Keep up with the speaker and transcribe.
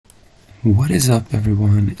What is up,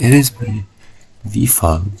 everyone? It is me,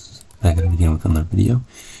 v13.0, back at it again with another video.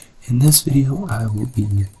 In this video, I will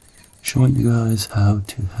be showing you guys how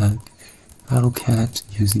to hack BattleCat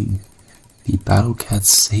using the BattleCat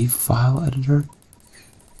save file editor.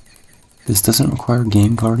 This doesn't require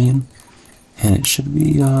Game Guardian, and it should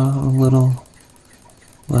be a little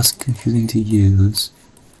less confusing to use.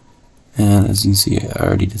 And as you can see, I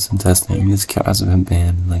already did some testing. This cat hasn't been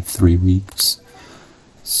banned in like 3 weeks.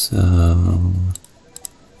 So,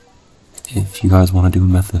 if you guys want to do a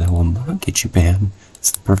method that will not get you banned,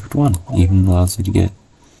 it's the perfect one. It even allows you to get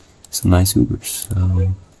some nice Ubers.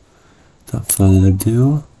 So, without further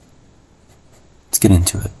ado, let's get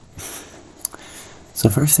into it. So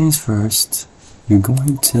first things first, you're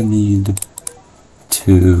going to need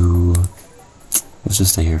to, let's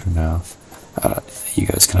just stay here for now. You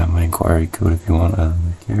guys can have my inquiry code if you want. I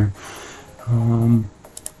don't care. You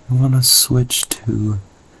want to switch to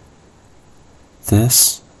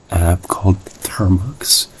this app called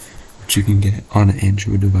termux, which you can get on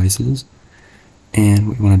Android devices. And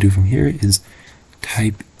what you want to do from here is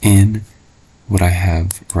type in what I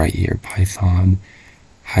have right here, Python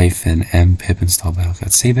 -m pip install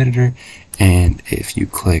BattleCat save editor, and if you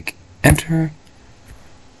click enter,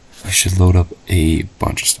 it should load up a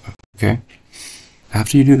bunch of stuff. Okay,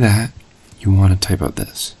 after you do that, you want to type out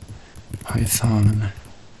this Python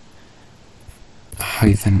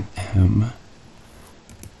 -m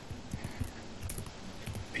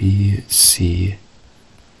BCSFE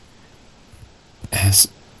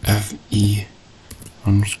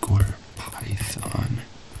 _ Python,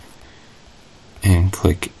 and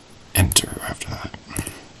click enter after that.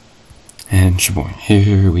 And shaboing,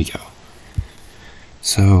 here we go.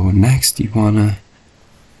 So next you wanna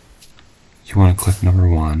click number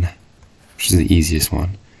 1, which is the easiest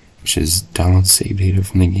one, which is download save data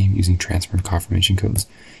from the game using transfer and confirmation codes.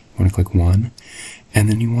 You want to click 1, and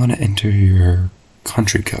then you want to enter your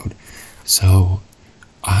country code. So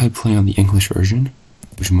I play on the English version,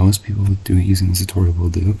 which most people would do using this tutorial will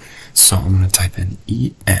do. So I'm going to type in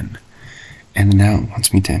EN, and now it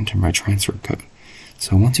wants me to enter my transfer code.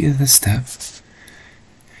 So once you get to this step,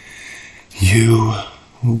 you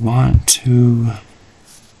will want to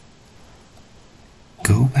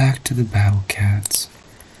go back to the BattleCats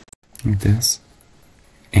like this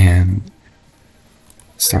and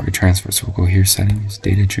start your transfer. So we'll go here, settings,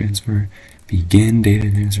 data transfer, begin data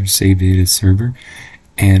transfer, save data server,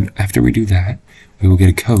 and after we do that, we will get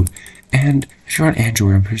a code. And if you're on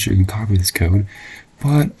Android, I'm pretty sure you can copy this code,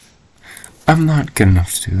 but I'm not good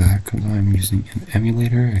enough to do that because I'm using an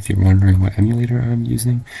emulator. If you're wondering what emulator I'm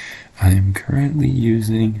using, I am currently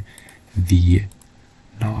using the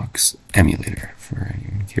Nox emulator, for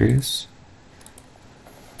anyone curious.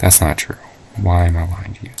 That's not true. Why am I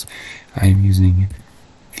lying to you? I am using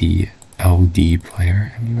the LD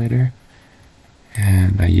player emulator,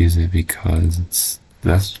 and I use it because it's the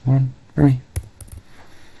best one for me.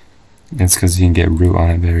 It's because you can get root on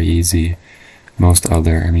it very easy. Most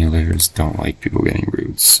other emulators don't like people getting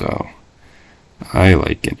root, so I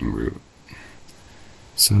like getting root.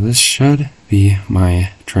 So this should be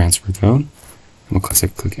my transfer code. We'll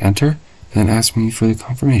click enter, and ask me for the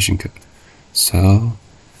confirmation code. So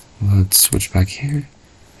let's switch back here,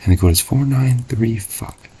 and the code is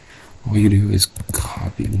 4935. All you do is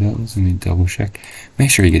copy those, and you double check. Make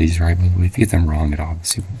sure you get these right, by the way. If you get them wrong, it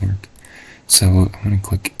obviously won't work. So I'm going to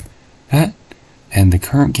click that, and the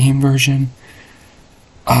current game version,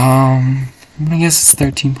 I guess it's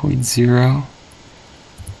 13.0.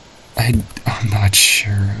 I'm not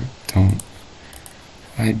sure.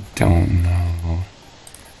 I don't know.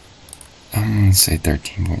 I'm going to say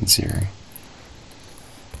 13.0.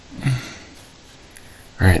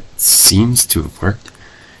 Alright, seems to have worked.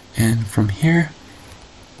 And from here,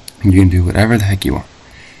 you can do whatever the heck you want.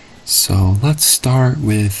 So let's start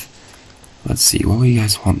with, let's see, what do you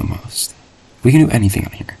guys want the most? We can do anything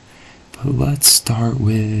on here. But let's start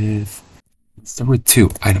with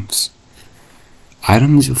 2 items.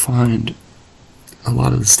 Items, you'll find a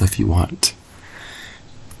lot of the stuff you want.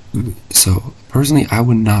 So personally, I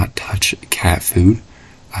would not touch cat food.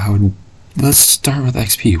 Let's start with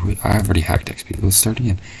XP. I already hacked XP. Let's start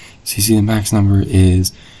again. So you see the max number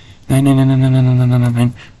is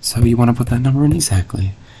 9999999. So you want to put that number in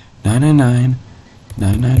exactly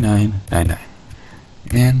 9999999.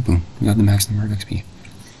 And boom, we got the max number of XP.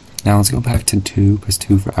 Now let's go back to 2 +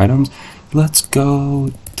 2 for items. Let's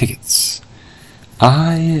go tickets.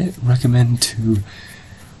 I recommend to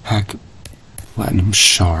hack platinum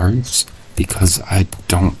shards because I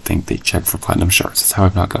don't think they check for platinum shards. That's how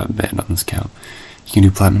I've not gotten banned on this account. You can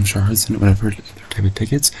do platinum shards and whatever other type of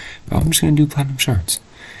tickets, but I'm just going to do platinum shards.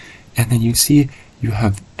 And then you see you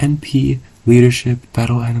have NP, leadership,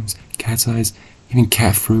 battle items, cat size, even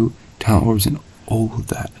cat fruit, talent orbs, and all of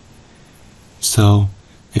that. So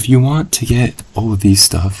if you want to get all of these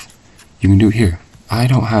stuff, you can do it here. I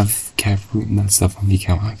don't have cat fruit and that stuff on the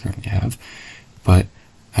account I currently have, but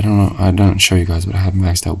I don't show you guys, but I have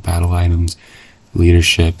maxed out battle items,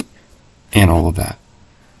 leadership, and all of that.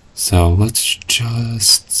 So let's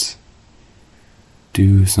just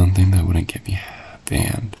do something that wouldn't get me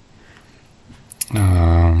banned.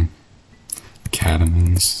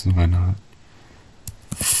 Catamins, why not?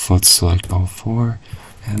 Let's select all 4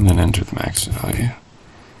 and then enter the max value.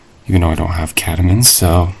 Even though I don't have catamins,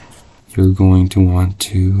 so you're going to want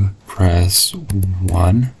to press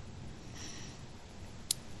 1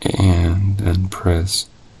 and then press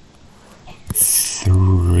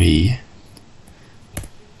 3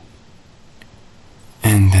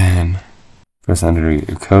 and then press enter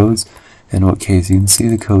your codes. In what case you can see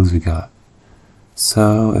the codes we got.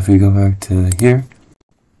 So if we go back to here,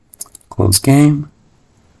 close game,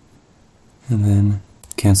 and then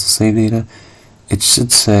cancel save data, it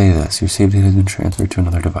should say this: your save data has been transferred to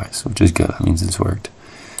another device, which is good. That means it's worked.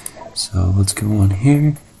 So let's go on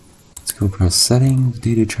here, let's go press settings,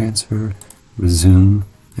 data transfer, resume,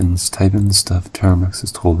 and let's type in the stuff termux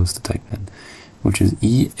has told us to type in, which is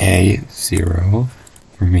EA0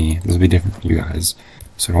 for me. This will be different for you guys,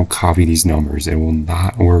 so don't copy these numbers. It will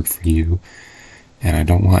not work for you, and I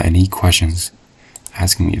don't want any questions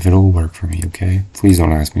asking me if it'll work for me, okay? Please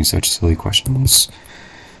don't ask me such silly questions.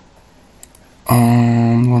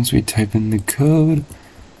 Once we type in the code,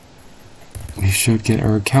 we should get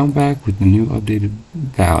our account back with the new updated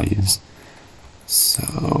values.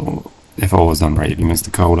 So if all was done right, if you missed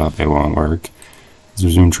the code up, it won't work. Let's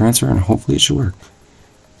resume transfer, and hopefully it should work.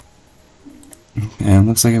 And it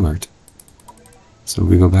looks like it worked. So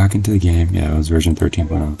we go back into the game. Yeah, it was version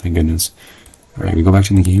 13.0, thank goodness. Alright, we go back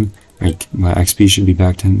to the game. Right, my XP should be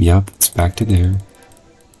back to, yep, it's back to there.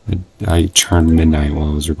 I turned midnight while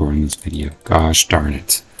I was recording this video. Gosh darn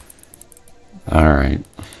it. Alright.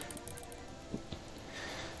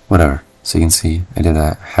 Whatever. So you can see, I did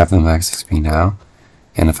that. Have the max XP now.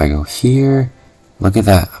 And if I go here, look at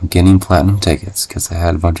that. I'm getting platinum tickets because I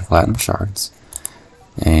had a bunch of platinum shards.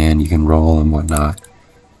 And you can roll and whatnot.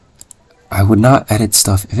 I would not edit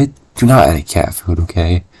stuff. Do not edit cat food,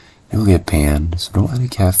 okay? It'll get banned. So don't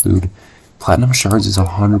edit cat food. Platinum shards is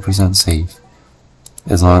 100% safe.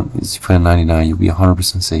 As long as you put in 99, you'll be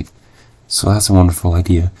 100% safe. So that's a wonderful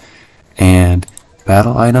idea. And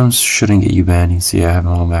battle items shouldn't get you banned. You see I have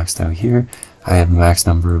them all maxed out here. I have a max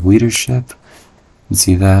number of leadership. You can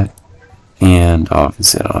see that. And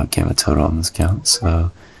obviously I don't have gamma total on this count,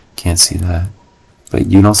 so can't see that. But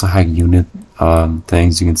you can also hack unit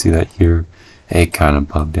things. You can see that here. It kind of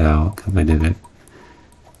bugged out because I did it.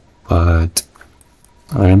 But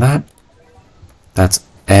other than that, that's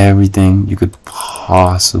everything you could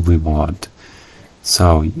possibly want.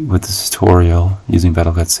 So with this tutorial using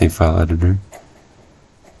Battlecat's save file editor,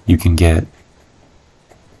 you can get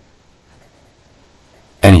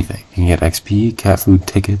anything. You can get XP, cat food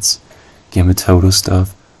tickets, Gamma Toto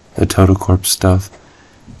stuff, the Toto Corp stuff,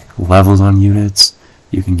 levels on units.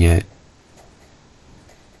 You can get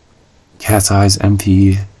cat size,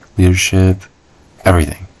 MP, leadership,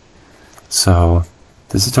 everything. So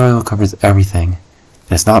this tutorial covers everything.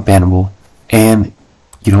 It's not bannable, and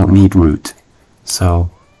you don't need root.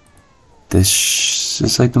 So this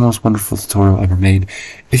is like the most wonderful tutorial ever made.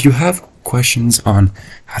 If you have questions on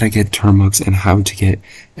how to get termux and how to get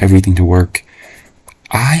everything to work,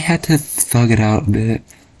 I had to thug it out a bit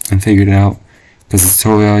and figure it out because the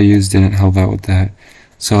tutorial I used didn't help out with that.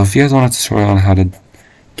 So if you guys want a tutorial on how to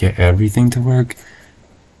get everything to work,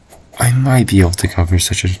 I might be able to cover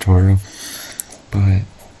such a tutorial, but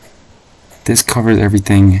this covers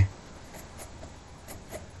everything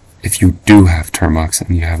if you do have termux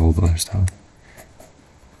and you have all the other stuff.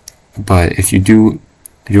 But if you're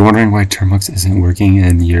wondering why termux isn't working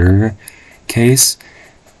in your case,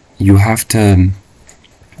 you have to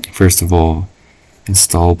first of all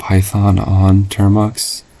install Python on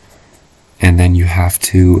termux, and then you have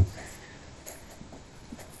to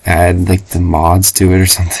add like the mods to it or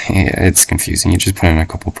something. It's confusing. You just put in a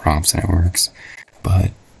couple prompts and it works.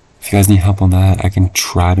 But if you guys need help on that, I can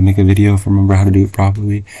try to make a video if I remember how to do it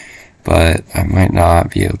properly, but I might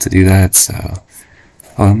not be able to do that. So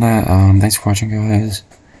other than that, thanks for watching, guys.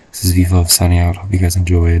 This is v13.0 signing out. Hope you guys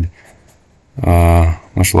enjoyed.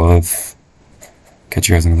 Much love. Catch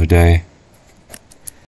you guys another day.